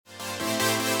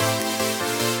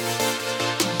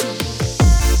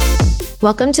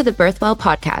Welcome to the Birthwell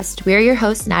podcast. We are your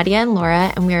hosts, Nadia and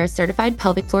Laura, and we are certified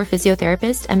pelvic floor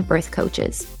physiotherapists and birth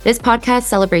coaches. This podcast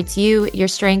celebrates you, your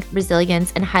strength,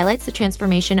 resilience, and highlights the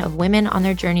transformation of women on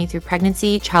their journey through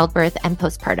pregnancy, childbirth, and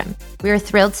postpartum. We are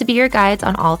thrilled to be your guides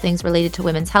on all things related to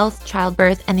women's health,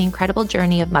 childbirth, and the incredible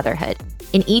journey of motherhood.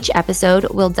 In each episode,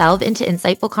 we'll delve into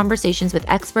insightful conversations with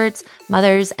experts,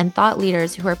 mothers, and thought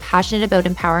leaders who are passionate about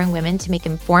empowering women to make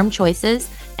informed choices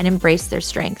and embrace their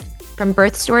strength. From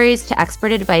birth stories to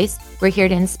expert advice, we're here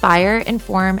to inspire,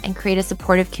 inform, and create a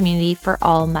supportive community for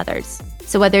all mothers.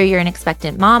 So whether you're an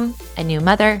expectant mom, a new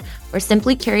mother, or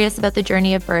simply curious about the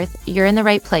journey of birth, you're in the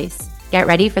right place. Get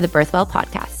ready for the Birthwell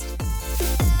podcast.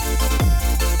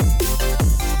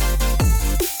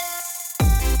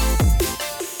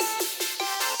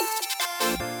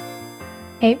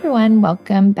 Hey everyone,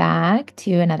 welcome back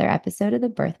to another episode of the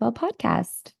Birthwell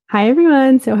podcast. Hi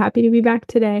everyone, so happy to be back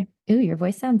today. Ooh, your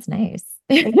voice sounds nice.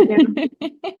 Thank you.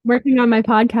 Working on my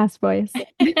podcast voice.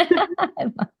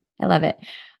 I love it.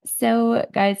 So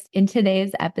guys, in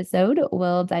today's episode,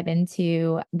 we'll dive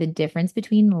into the difference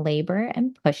between labor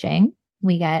and pushing.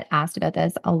 We get asked about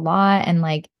this a lot, and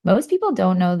most people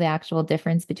don't know the actual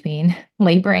difference between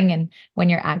laboring and when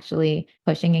you're actually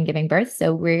pushing and giving birth.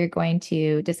 So we're going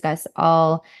to discuss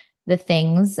all the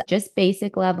things, just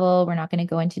basic level. We're not going to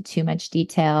go into too much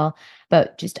detail,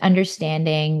 but just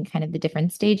understanding kind of the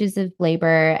different stages of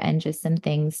labor and just some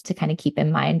things to kind of keep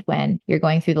in mind when you're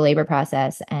going through the labor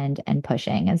process and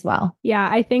pushing as well. Yeah,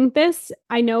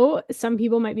 I know some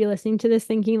people might be listening to this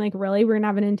thinking really, we're going to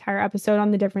have an entire episode on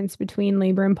the difference between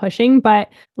labor and pushing, but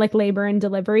labor and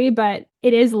delivery, but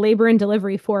it is labor and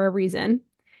delivery for a reason.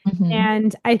 Mm-hmm.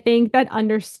 And I think that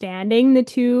understanding the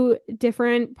two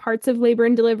different parts of labor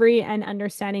and delivery and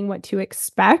understanding what to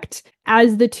expect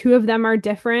as the two of them are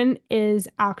different is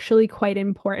actually quite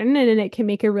important. And it can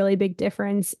make a really big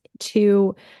difference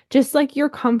to just your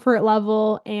comfort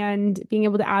level and being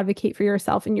able to advocate for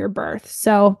yourself in your birth.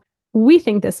 So we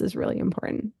think this is really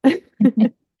important. We're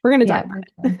going to dive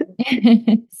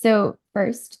in. So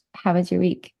first, how was your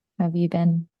week? How have you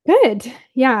been? Good.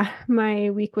 Yeah,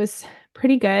 my week was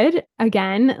pretty good.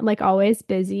 Again, like always,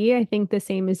 busy. I think the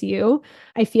same as you.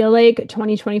 I feel like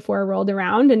 2024 rolled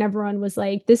around and everyone was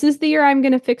like, this is the year I'm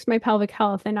going to fix my pelvic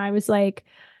health. And I was like,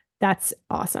 that's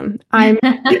awesome.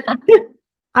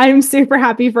 I'm super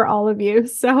happy for all of you.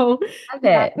 So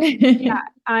it's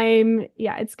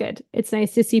good. It's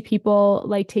nice to see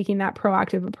people taking that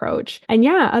proactive approach. And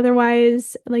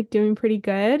otherwise doing pretty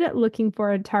good. Looking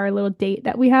forward to our little date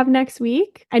that we have next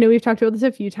week. I know we've talked about this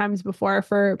a few times before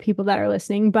for people that are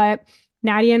listening, but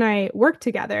Nadia and I work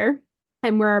together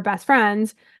and we're best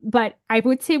friends, but I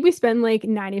would say we spend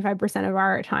 95% of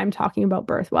our time talking about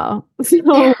Birthwell.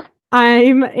 So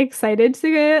I'm excited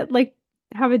to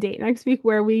have a date next week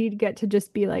where we get to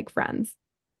just be friends.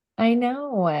 I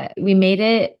know. We made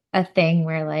it a thing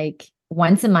where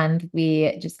once a month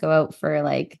we just go out for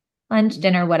lunch,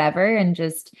 dinner, whatever, and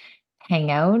just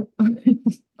hang out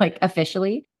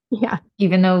officially. Yeah.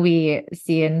 Even though we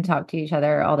see and talk to each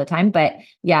other all the time. But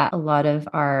yeah, a lot of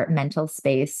our mental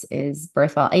space is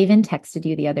Birthwell. I even texted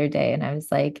you the other day and I was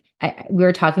we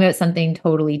were talking about something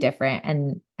totally different.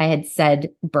 And I had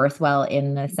said Birthwell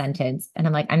in the sentence. And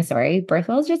I'm I'm sorry,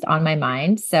 Birthwell is just on my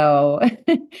mind. So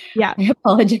yeah, I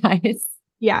apologize.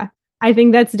 Yeah, I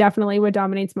think that's definitely what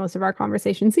dominates most of our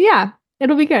conversations. So yeah,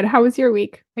 it'll be good. How was your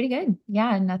week? Pretty good.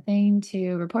 Yeah, nothing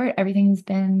to report. Everything's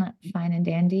been fine and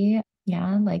dandy.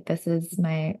 Yeah, this is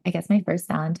my first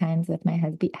Valentine's with my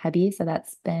hubby. So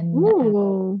that's been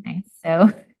nice.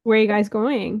 So where are you guys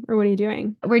going or what are you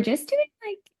doing? We're just doing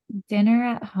dinner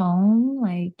at home,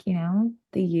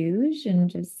 the huge, and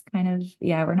just kind of,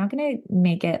 we're not going to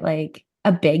make it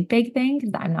a big thing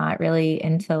because I'm not really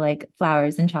into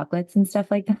flowers and chocolates and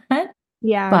stuff like that.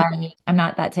 Yeah. But I'm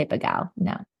not that type of gal.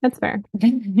 No. That's fair.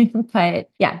 But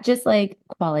yeah, just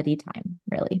quality time,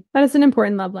 really. That is an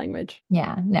important love language.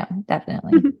 Yeah, no,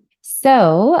 definitely.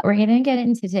 So we're going to get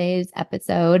into today's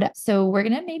episode. So we're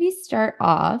going to maybe start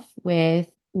off with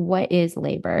what is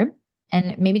labor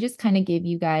and maybe just kind of give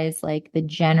you guys the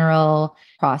general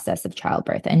process of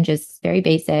childbirth and just very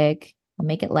basic. We'll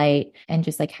make it light and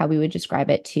just how we would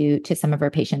describe it to some of our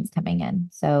patients coming in.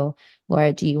 So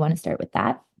Laura, do you want to start with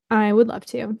that? I would love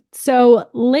to. So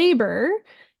labor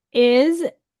is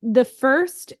the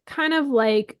first kind of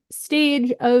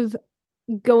stage of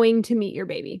going to meet your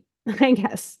baby, I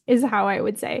guess, is how I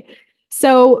would say.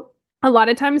 So a lot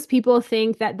of times people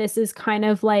think that this is kind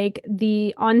of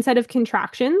the onset of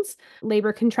contractions,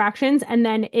 labor contractions, and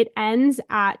then it ends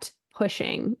at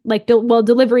pushing,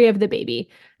 delivery of the baby.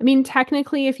 I mean,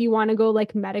 technically, if you want to go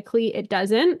medically, it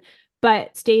doesn't.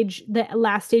 but the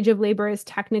last stage of labor is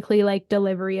technically like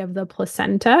delivery of the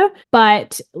placenta.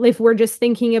 But if we're just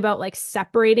thinking about like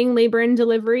separating labor and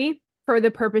delivery for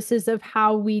the purposes of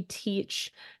how we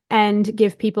teach and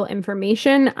give people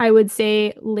information, I would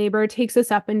say labor takes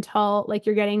us up until like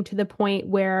you're getting to the point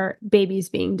where baby's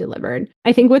being delivered.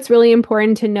 I think what's really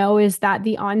important to know is that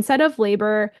the onset of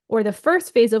labor, or the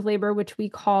first phase of labor, which we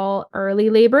call early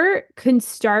labor, can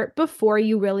start before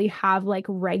you really have like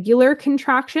regular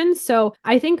contractions. So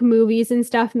I think movies and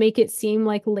stuff make it seem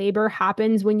like labor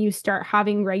happens when you start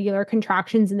having regular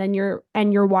contractions and then your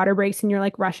water breaks and you're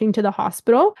like rushing to the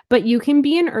hospital. But you can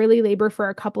be in early labor for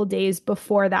a couple days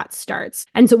before that starts.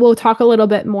 And so we'll talk a little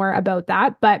bit more about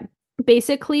that. But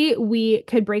basically, we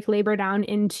could break labor down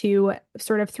into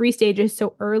sort of 3 stages.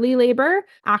 So early labor,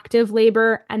 active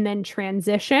labor, and then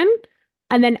transition.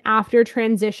 And then after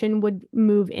transition would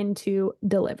move into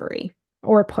delivery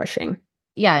or pushing.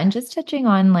 Yeah. And just touching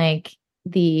on like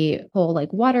the whole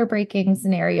like water breaking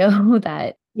scenario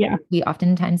that we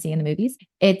oftentimes see in the movies.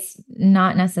 It's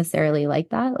not necessarily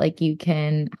like that. Like you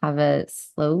can have a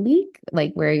slow leak,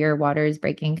 like where your water is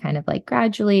breaking kind of like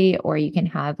gradually, or you can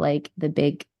have like the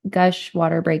big gush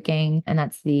water breaking, and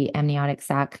that's the amniotic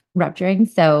sac rupturing.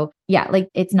 So yeah, like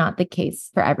it's not the case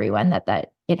for everyone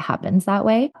that it happens that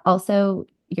way. Also,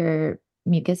 your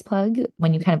mucus plug,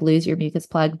 when you kind of lose your mucus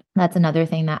plug, that's another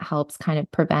thing that helps kind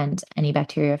of prevent any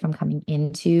bacteria from coming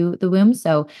into the womb.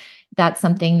 So that's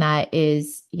something that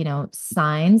is,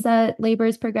 signs that labor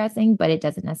is progressing, but it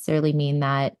doesn't necessarily mean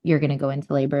that you're going to go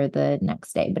into labor the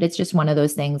next day. But it's just one of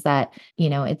those things that,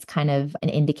 it's kind of an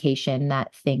indication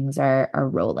that things are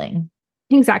rolling.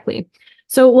 Exactly.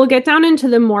 So we'll get down into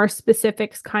the more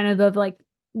specifics kind of like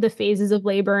the phases of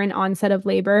labor and onset of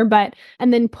labor,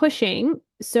 and then pushing.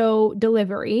 So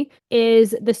delivery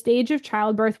is the stage of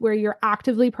childbirth where you're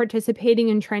actively participating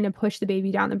in trying to push the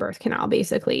baby down the birth canal,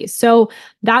 basically. So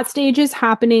that stage is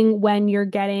happening when you're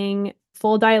getting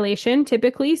full dilation,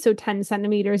 typically. So 10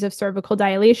 centimeters of cervical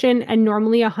dilation and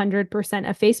normally 100%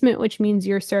 effacement, which means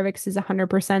your cervix is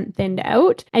 100% thinned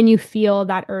out and you feel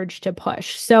that urge to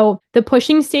push. So the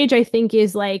pushing stage, I think,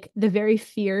 is like the very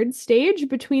feared stage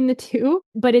between the two,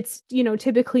 but it's,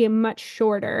 typically much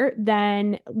shorter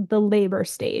than the labor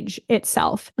stage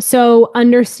itself. So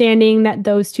understanding that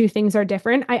those two things are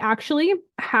different. I actually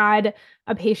had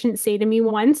a patient say to me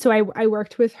once, so I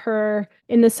worked with her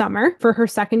in the summer for her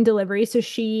second delivery. So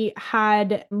she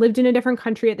had lived in a different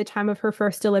country at the time of her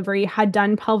first delivery, had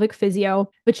done pelvic physio,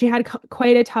 but she had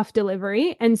quite a tough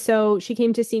delivery. And so she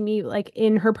came to see me like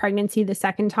in her pregnancy the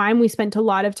second time. We spent a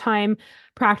lot of time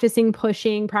practicing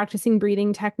pushing, practicing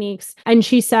breathing techniques. And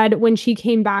she said when she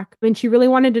came back, when she really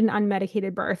wanted an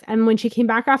unmedicated birth, and when she came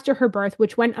back after her birth,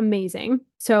 which went amazing,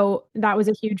 so that was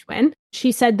a huge win.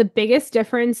 She said the biggest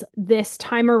difference this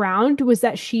time around was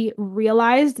that she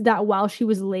realized that while she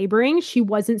was laboring, she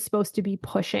wasn't supposed to be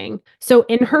pushing. So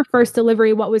in her first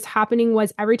delivery, what was happening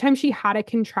was every time she had a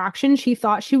contraction, she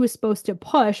thought she was supposed to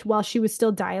push while she was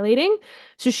still dilating.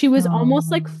 So she was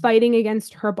almost like fighting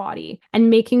against her body and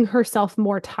making herself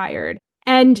more tired.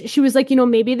 And she was like,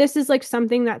 maybe this is like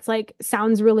something that's like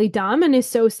sounds really dumb and is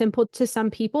so simple to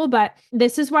some people, but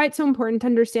this is why it's so important to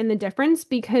understand the difference,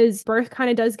 because birth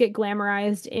kind of does get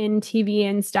glamorized in TV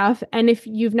and stuff. And if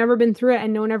you've never been through it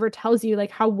and no one ever tells you, like,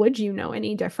 how would you know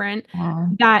any different?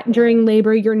 That during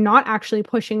labor, you're not actually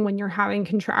pushing when you're having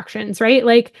contractions, right?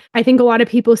 Like, I think a lot of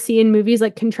people see in movies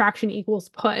like contraction equals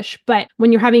push, but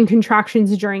when you're having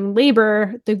contractions during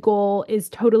labor, the goal is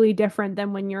totally different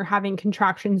than when you're having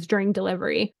contractions during delivery.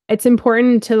 It's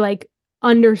important to like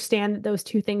understand that those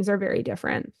two things are very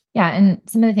different. Yeah. And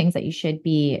some of the things that you should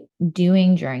be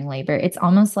doing during labor, it's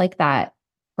almost like that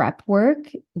prep work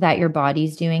that your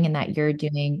body's doing and that you're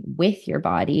doing with your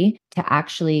body to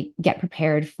actually get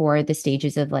prepared for the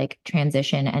stages of like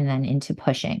transition and then into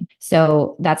pushing.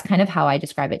 So that's kind of how I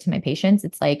describe it to my patients.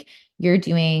 It's like you're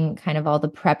doing kind of all the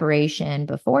preparation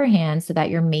beforehand so that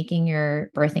you're making your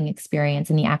birthing experience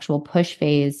in the actual push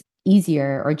phase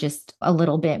easier or just a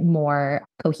little bit more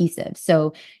cohesive.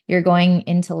 So you're going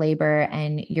into labor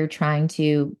and you're trying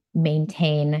to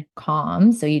maintain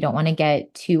calm. So you don't want to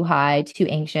get too high, too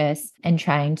anxious, and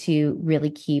trying to really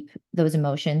keep those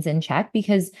emotions in check,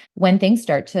 because when things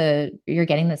you're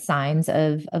getting the signs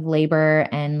of labor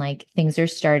and like things are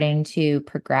starting to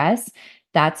progress,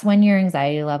 that's when your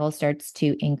anxiety level starts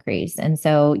to increase. And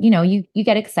so, you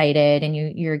get excited and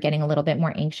you're getting a little bit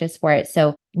more anxious for it.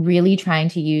 So really trying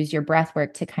to use your breath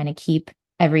work to kind of keep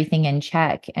everything in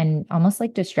check and almost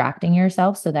like distracting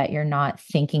yourself so that you're not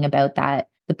thinking about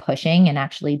the pushing and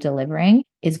actually delivering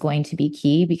is going to be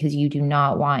key, because you do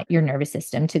not want your nervous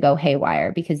system to go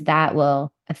haywire, because that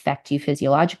will affect you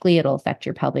physiologically. It'll affect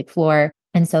your pelvic floor.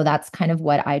 And so that's kind of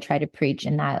what I try to preach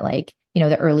in that, like,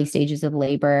 the early stages of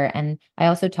labor. And I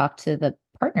also talk to the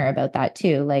partner about that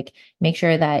too. Like, make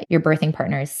sure that your birthing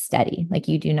partner is steady. Like,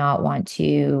 you do not want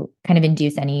to kind of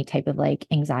induce any type of like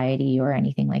anxiety or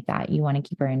anything like that. You want to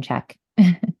keep her in check.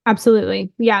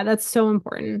 Absolutely. Yeah, that's so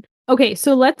important. Okay,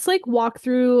 so let's like walk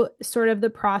through sort of the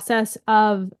process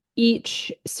of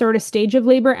each sort of stage of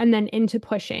labor and then into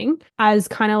pushing as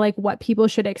kind of like what people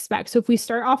should expect. So if we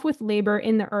start off with labor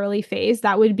in the early phase,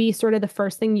 that would be sort of the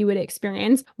first thing you would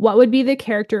experience. What would be the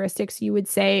characteristics you would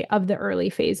say of the early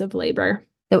phase of labor?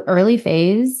 The early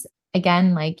phase,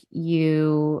 again, like,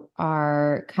 you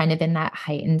are kind of in that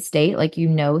heightened state, like,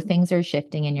 things are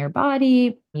shifting in your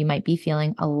body. You might be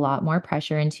feeling a lot more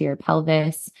pressure into your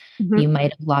pelvis. You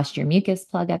might have lost your mucus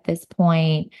plug at this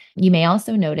point. You may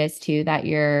also notice too that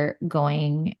you're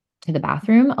going to the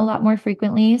bathroom a lot more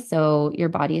frequently. So your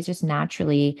body is just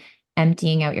naturally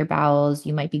emptying out your bowels.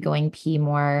 You might be going pee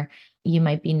more. You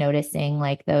might be noticing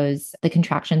like the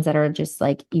contractions that are just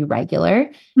like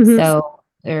irregular. So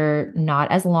they're not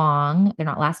as long, they're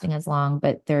not lasting as long,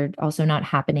 but they're also not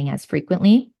happening as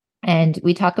frequently. And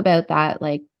we talk about that,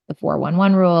 like the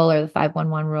 4-1-1 rule or the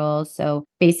 5-1-1 rule. So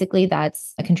basically,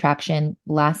 that's a contraction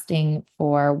lasting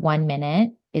for 1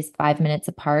 minute is 5 minutes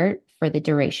apart for the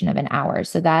duration of an hour.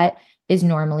 So that is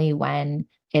normally when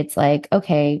it's like,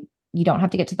 okay, you don't have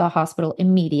to get to the hospital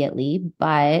immediately,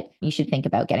 but you should think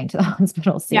about getting to the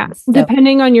hospital soon. Yeah, so,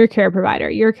 depending on your care provider.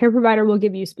 Your care provider will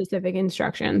give you specific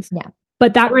instructions. Yeah.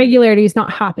 But that regularity is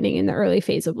not happening in the early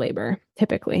phase of labor,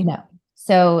 typically. No.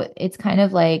 So it's kind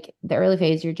of like the early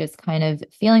phase, you're just kind of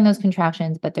feeling those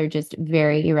contractions, but they're just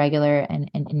very irregular and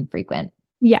infrequent.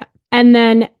 Yeah. And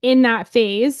then in that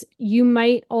phase, you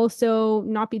might also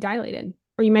not be dilated,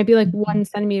 or you might be like 1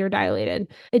 centimeter dilated.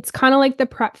 It's kind of like the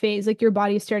prep phase, like your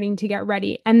body's starting to get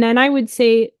ready. And then I would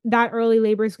say that early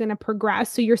labor is going to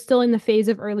progress. So you're still in the phase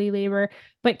of early labor,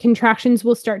 but contractions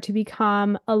will start to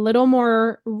become a little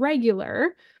more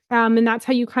regular. And that's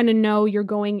how you kind of know you're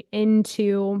going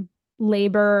into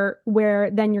labor, where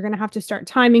then you're going to have to start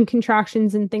timing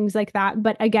contractions and things like that.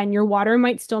 But again, your water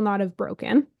might still not have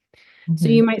broken. So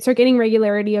you might start getting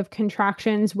regularity of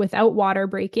contractions without water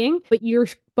breaking, but your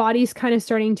body's kind of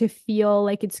starting to feel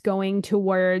like it's going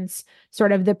towards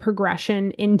sort of the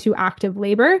progression into active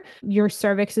labor. Your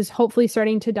cervix is hopefully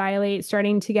starting to dilate,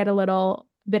 starting to get a little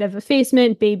bit of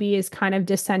effacement. Baby is kind of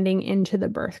descending into the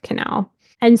birth canal.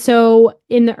 And so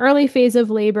in the early phase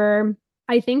of labor,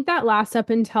 I think that lasts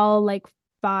up until like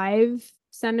 5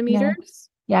 centimeters.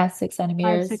 Yeah, 6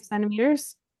 centimeters. 5, 6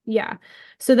 centimeters. Yeah.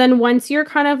 So then once you're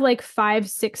kind of like 5,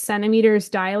 6 centimeters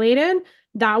dilated,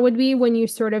 that would be when you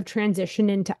sort of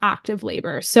transition into active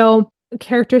labor. So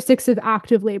characteristics of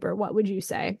active labor, what would you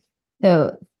say?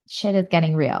 So shit is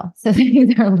getting real. So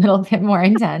things are a little bit more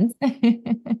intense.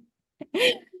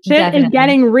 Shit is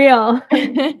getting real.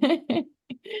 It's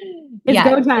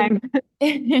go time.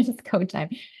 It's go time.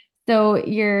 So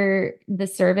the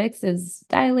cervix is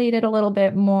dilated a little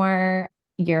bit more.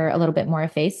 You're a little bit more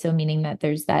effaced. So meaning that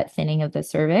there's that thinning of the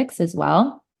cervix as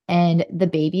well. And the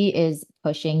baby is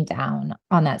pushing down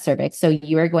on that cervix. So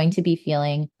you are going to be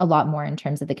feeling a lot more in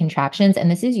terms of the contractions. And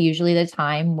this is usually the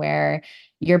time where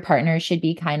your partner should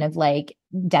be kind of like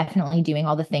definitely doing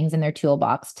all the things in their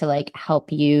toolbox to like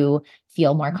help you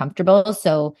feel more comfortable.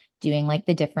 So doing like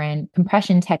the different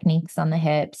compression techniques on the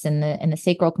hips and the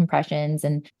sacral compressions,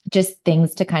 and just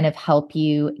things to kind of help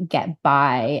you get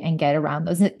by and get around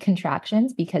those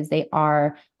contractions, because they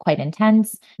are quite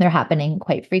intense. They're happening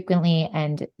quite frequently.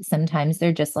 And sometimes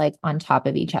they're just like on top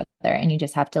of each other, and you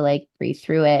just have to like breathe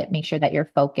through it, make sure that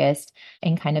you're focused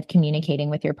and kind of communicating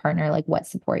with your partner, like what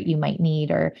support you might need.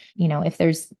 Or, if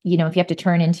there's, if you have to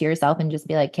turn into yourself and just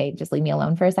be like, okay, just leave me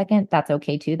alone for a second, that's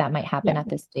okay too. That might happen at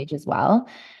this stage as well.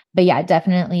 But yeah,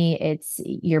 definitely it's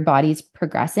your body's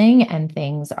progressing and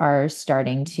things are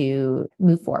starting to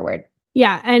move forward.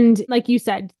 Yeah. And like you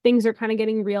said, things are kind of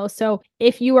getting real. So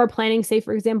if you are planning, say,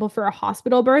 for example, for a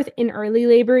hospital birth in early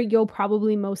labor, you'll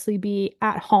probably mostly be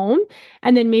at home.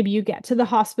 And then maybe you get to the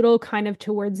hospital kind of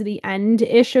towards the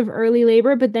end-ish of early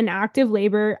labor. But then active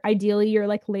labor, ideally, you're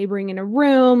like laboring in a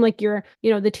room, like you're,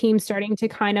 the team's starting to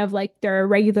kind of like they're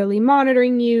regularly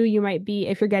monitoring you. You might be,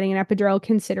 if you're getting an epidural,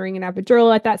 considering an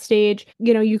epidural at that stage.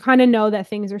 You kind of know that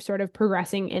things are sort of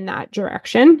progressing in that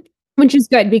direction. Which is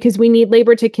good, because we need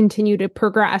labor to continue to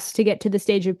progress to get to the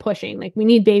stage of pushing. Like we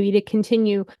need baby to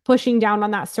continue pushing down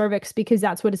on that cervix, because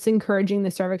that's what it's encouraging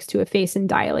the cervix to efface and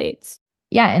dilates.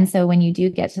 Yeah. And so when you do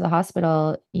get to the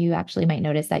hospital, you actually might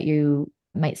notice that you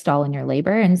might stall in your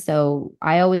labor. And so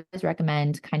I always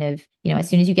recommend kind of, as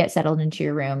soon as you get settled into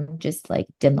your room, just like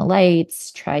dim the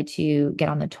lights, try to get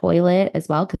on the toilet as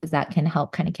well, because that can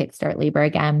help kind of kickstart labor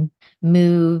again.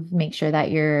 Move, make sure that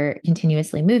you're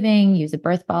continuously moving, use a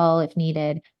birth ball if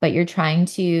needed, but you're trying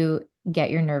to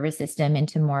get your nervous system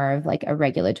into more of like a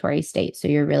regulatory state. So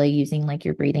you're really using like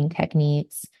your breathing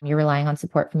techniques, you're relying on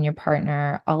support from your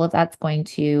partner. All of that's going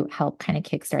to help kind of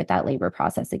kickstart that labor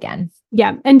process again.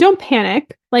 Yeah. And don't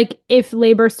panic. Like if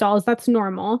labor stalls, that's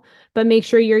normal, but make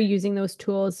sure you're using those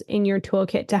tools in your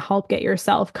toolkit to help get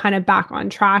yourself kind of back on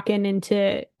track and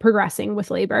into progressing with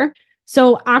labor.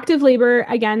 So active labor,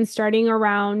 again, starting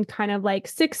around kind of like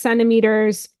 6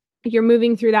 centimeters, you're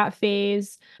moving through that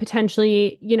phase,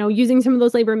 potentially, using some of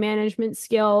those labor management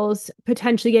skills,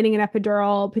 potentially getting an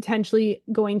epidural, potentially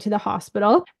going to the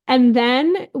hospital. And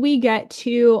then we get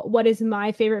to what is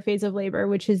my favorite phase of labor,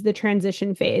 which is the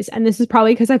transition phase. And this is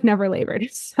probably because I've never labored.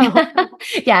 So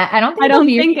yeah, I don't think I it'll don't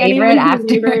be your think favorite anyone who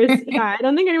after. labors, I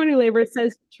don't think anyone who labors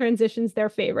says transition's their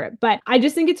favorite, but I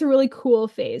just think it's a really cool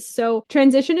phase. So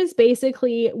transition is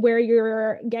basically where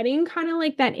you're getting kind of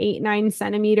like that 8, 9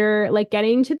 centimeter, like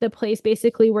getting to the place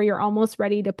basically where you're almost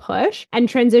ready to push. And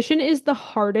transition is the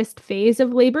hardest phase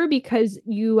of labor because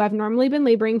you have normally been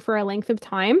laboring for a length of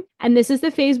time. And this is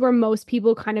the phase where most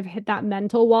people kind of hit that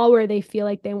mental wall where they feel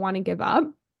like they want to give up.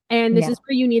 And this Yeah. is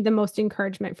where you need the most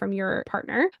encouragement from your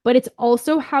partner, but it's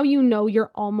also how you know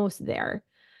you're almost there.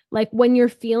 Like when you're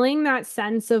feeling that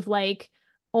sense of like,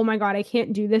 oh my God, I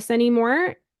can't do this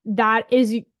anymore. That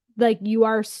is like you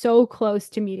are so close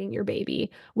to meeting your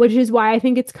baby, which is why I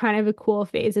think it's kind of a cool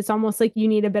phase. It's almost like you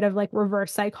need a bit of like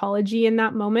reverse psychology in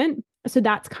that moment. So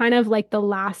that's kind of like the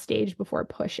last stage before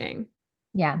pushing.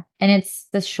 Yeah. And it's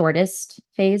the shortest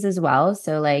phase as well.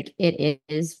 So like it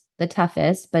is the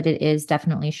toughest, but it is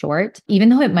definitely short, even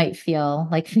though it might feel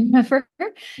like forever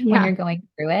when Yeah. you're going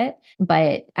through it.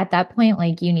 But at that point,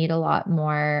 like you need a lot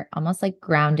more almost like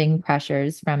grounding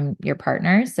pressures from your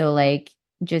partner. So like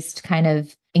just kind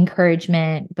of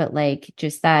encouragement, but like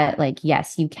just that, like,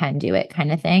 yes, you can do it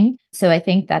kind of thing. So I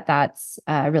think that that's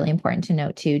really important to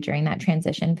note too during that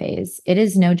transition phase. It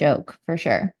is no joke for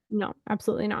sure. No,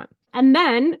 absolutely not. And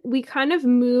then we kind of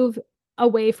move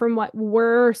away from what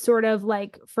we're sort of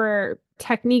like for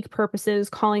technique purposes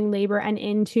calling labor and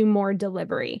into more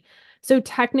delivery. So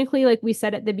technically, like we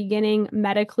said at the beginning,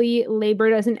 medically, labor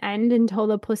doesn't end until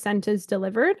the placenta is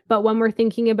delivered. But when we're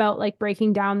thinking about like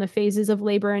breaking down the phases of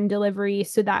labor and delivery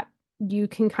so that you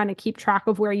can kind of keep track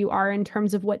of where you are in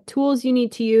terms of what tools you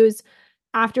need to use,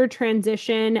 after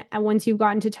transition, and once you've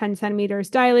gotten to 10 centimeters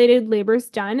dilated, labor's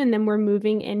done. And then we're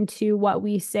moving into what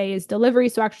we say is delivery.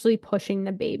 So actually pushing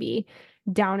the baby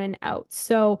down and out.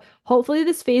 So hopefully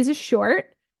this phase is short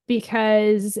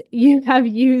because you have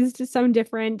used some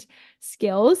different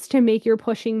skills to make your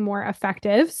pushing more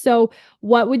effective. So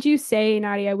what would you say,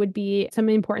 Nadia, would be some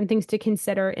important things to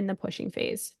consider in the pushing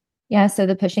phase? Yeah. So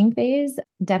the pushing phase,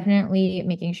 definitely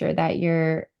making sure that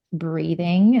you're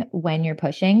breathing when you're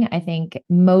pushing. I think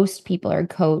most people are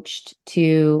coached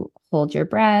to hold your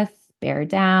breath, bear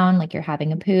down, like you're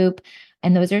having a poop.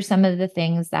 And those are some of the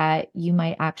things that you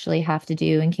might actually have to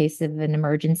do in case of an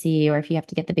emergency or if you have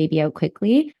to get the baby out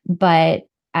quickly. But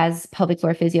as pelvic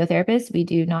floor physiotherapists, we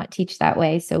do not teach that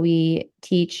way. So we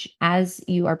teach as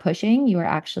you are pushing, you are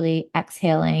actually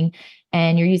exhaling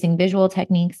and you're using visual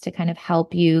techniques to kind of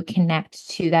help you connect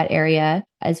to that area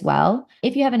as well.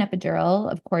 If you have an epidural,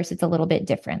 of course, it's a little bit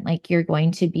different. Like you're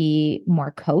going to be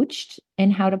more coached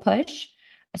in how to push.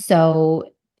 So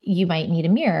you might need a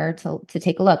mirror to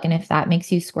take a look. And if that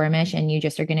makes you squirmish and you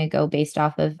just are going to go based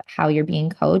off of how you're being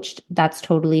coached, that's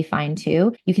totally fine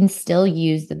too. You can still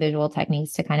use the visual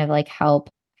techniques to kind of like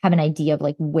help have an idea of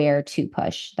like where to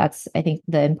push. That's, I think,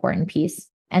 the important piece.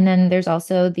 And then there's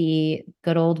also the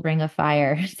good old ring of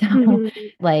fire. So,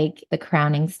 like the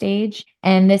crowning stage.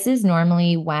 And this is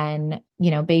normally when,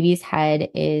 baby's head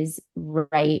is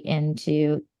right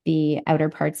into the outer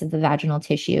parts of the vaginal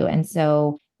tissue. And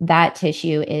so that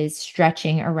tissue is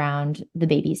stretching around the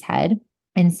baby's head.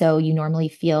 And so you normally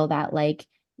feel that like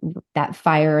that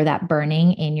fire or that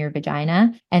burning in your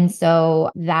vagina. And so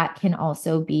that can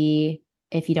also be,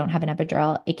 if you don't have an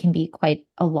epidural, it can be quite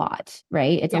a lot,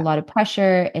 right? It's a lot of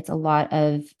pressure, it's a lot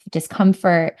of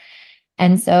discomfort.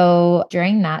 And so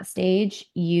during that stage,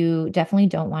 you definitely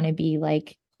don't want to be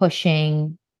like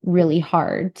pushing really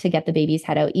hard to get the baby's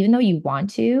head out, even though you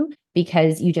want to,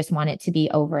 because you just want it to be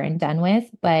over and done with.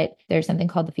 But there's something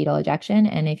called the fetal ejection.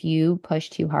 And if you push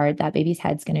too hard, that baby's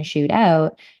head's going to shoot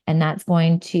out. And that's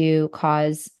going to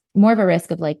cause more of a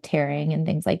risk of like tearing and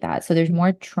things like that. So there's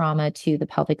more trauma to the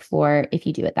pelvic floor if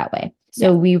you do it that way.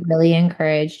 So we really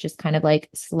encourage just kind of like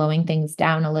slowing things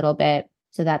down a little bit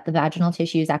so that the vaginal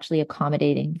tissue is actually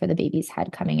accommodating for the baby's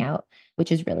head coming out,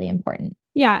 which is really important.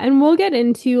 Yeah. And we'll get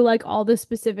into like all the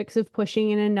specifics of pushing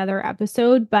in another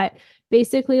episode. But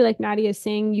basically, like Nadia is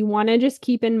saying, you want to just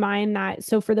keep in mind that,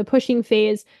 so for the pushing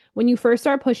phase, when you first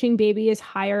start pushing, baby is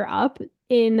higher up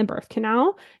in the birth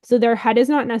canal. So their head is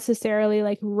not necessarily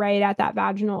like right at that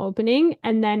vaginal opening.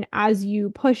 And then as you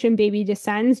push and baby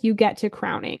descends, you get to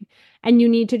crowning. And you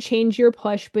need to change your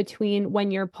push between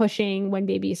when you're pushing when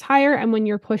baby's higher and when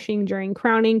you're pushing during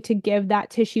crowning to give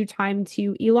that tissue time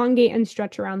to elongate and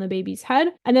stretch around the baby's head.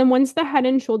 And then once the head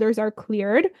and shoulders are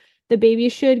cleared, the baby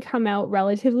should come out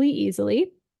relatively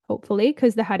easily, hopefully,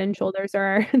 because the head and shoulders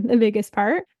are the biggest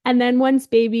part. And then once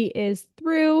baby is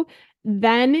through,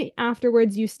 then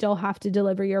afterwards, you still have to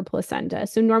deliver your placenta.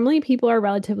 So normally people are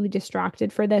relatively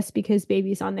distracted for this because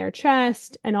baby's on their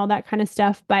chest and all that kind of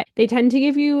stuff, but they tend to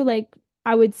give you like,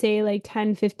 I would say like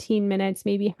 10, 15 minutes,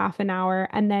 maybe half an hour.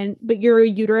 And then, but your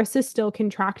uterus is still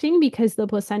contracting because the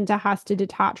placenta has to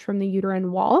detach from the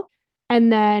uterine wall.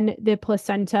 And then the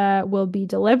placenta will be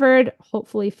delivered,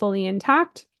 hopefully fully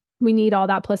intact. We need all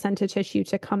that placenta tissue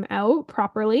to come out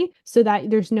properly so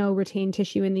that there's no retained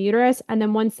tissue in the uterus. And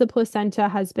then once the placenta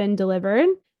has been delivered,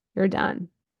 you're done.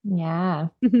 Yeah.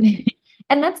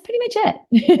 And that's pretty much it.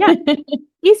 Yeah.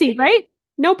 Easy, right?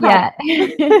 No problem.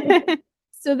 Yeah.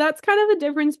 So that's kind of the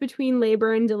difference between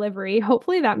labor and delivery.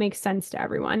 Hopefully that makes sense to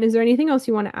everyone. Is there anything else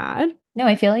you want to add? No,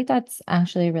 I feel like that's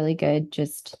actually really good.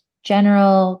 Just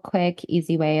general, quick,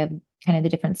 easy way of kind of the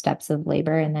different steps of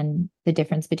labor and then the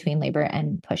difference between labor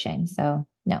and pushing. So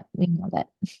no, we know that.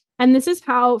 And this is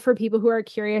how, for people who are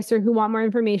curious or who want more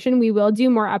information, we will do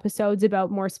more episodes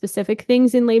about more specific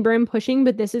things in labor and pushing.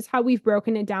 But this is how we've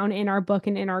broken it down in our book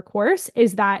and in our course,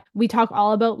 is that we talk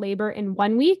all about labor in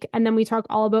 1 week, and then we talk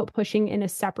all about pushing in a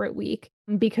separate week,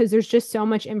 because there's just so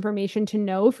much information to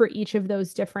know for each of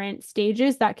those different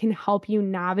stages that can help you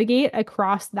navigate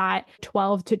across that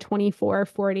 12 to 24,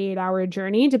 48-hour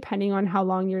journey, depending on how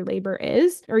long your labor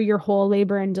is or your whole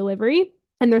labor and delivery.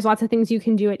 And there's lots of things you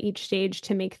can do at each stage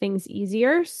to make things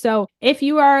easier. So if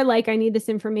you are like, I need this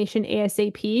information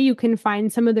ASAP, you can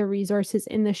find some of the resources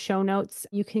in the show notes.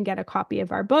 You can get a copy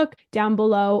of our book down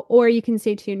below, or you can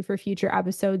stay tuned for future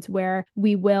episodes where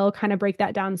we will kind of break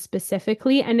that down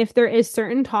specifically. And if there is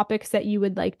certain topics that you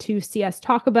would like to see us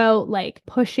talk about, like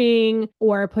pushing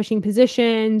or pushing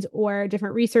positions, or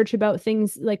different research about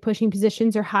things like pushing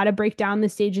positions, or how to break down the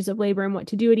stages of labor and what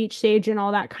to do at each stage and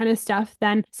all that kind of stuff,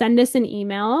 then send us an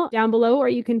email down below, or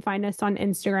you can find us on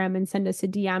Instagram and send us a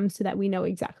DM so that we know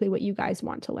exactly what you guys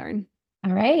want to learn.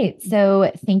 All right. So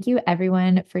thank you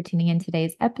everyone for tuning in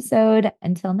today's episode.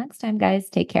 Until next time, guys,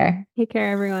 take care. Take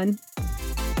care, everyone.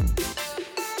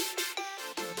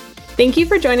 Thank you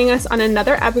for joining us on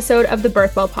another episode of the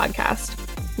Birthwell podcast.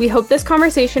 We hope this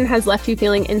conversation has left you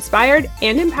feeling inspired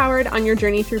and empowered on your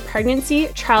journey through pregnancy,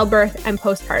 childbirth, and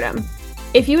postpartum.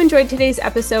 If you enjoyed today's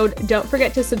episode, don't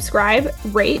forget to subscribe,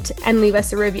 rate, and leave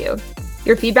us a review.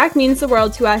 Your feedback means the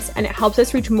world to us, and it helps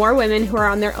us reach more women who are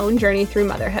on their own journey through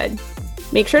motherhood.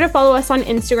 Make sure to follow us on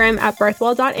Instagram at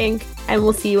birthwell.inc, and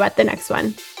we'll see you at the next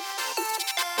one.